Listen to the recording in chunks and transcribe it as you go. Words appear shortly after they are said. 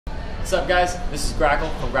What's up guys, this is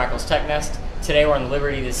Grackle from Grackle's Tech Nest. Today we're on the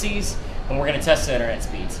Liberty of the Seas and we're going to test the internet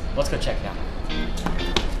speeds. Let's go check it out.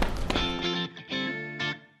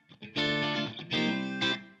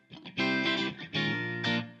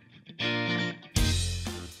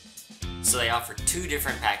 So they offer two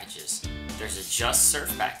different packages. There's a Just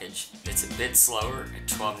Surf package that's a bit slower at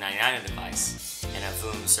 $12.99 a device, and a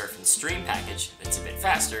VOOM Surf and Stream package that's a bit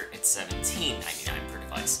faster at $17.99 per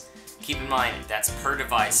device. Keep in mind, that's per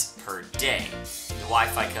device per day. The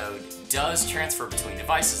Wi-Fi code does transfer between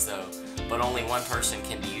devices though, but only one person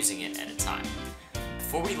can be using it at a time.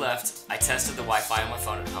 Before we left, I tested the Wi-Fi on my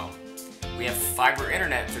phone at home. We have fiber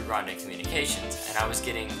internet through Grande Communications, and I was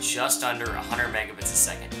getting just under 100 megabits a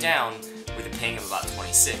second down with a ping of about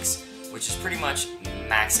 26, which is pretty much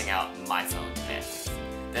maxing out my phone bandwidth.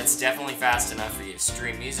 That's definitely fast enough for you to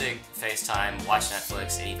stream music, FaceTime, watch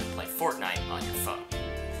Netflix, and even play Fortnite on your phone.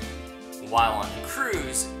 While on the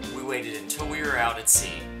cruise, we waited until we were out at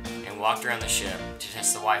sea and walked around the ship to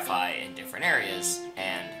test the Wi-Fi in different areas,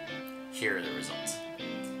 and here are the results.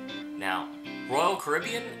 Now, Royal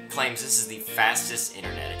Caribbean claims this is the fastest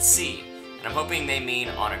internet at sea, and I'm hoping they mean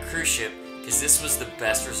on a cruise ship, because this was the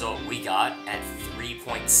best result we got at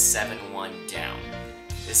 3.71 down.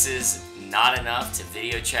 This is not enough to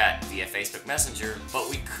video chat via Facebook Messenger, but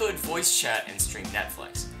we could voice chat and stream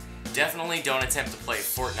Netflix. Definitely don't attempt to play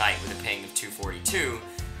Fortnite with a ping of 242.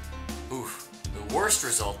 Oof. The worst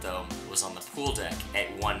result though was on the pool deck at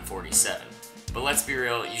 147. But let's be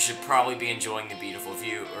real, you should probably be enjoying the beautiful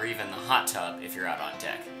view or even the hot tub if you're out on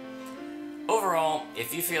deck. Overall,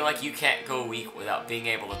 if you feel like you can't go a week without being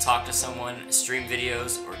able to talk to someone, stream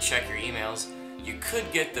videos, or check your emails, you could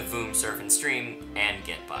get the VOOM Surf and Stream and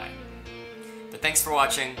get by. But thanks for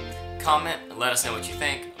watching. Comment and let us know what you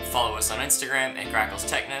think. Follow us on Instagram at Grackle's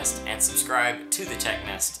Tech Nest and subscribe to the Tech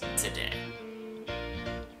Nest today.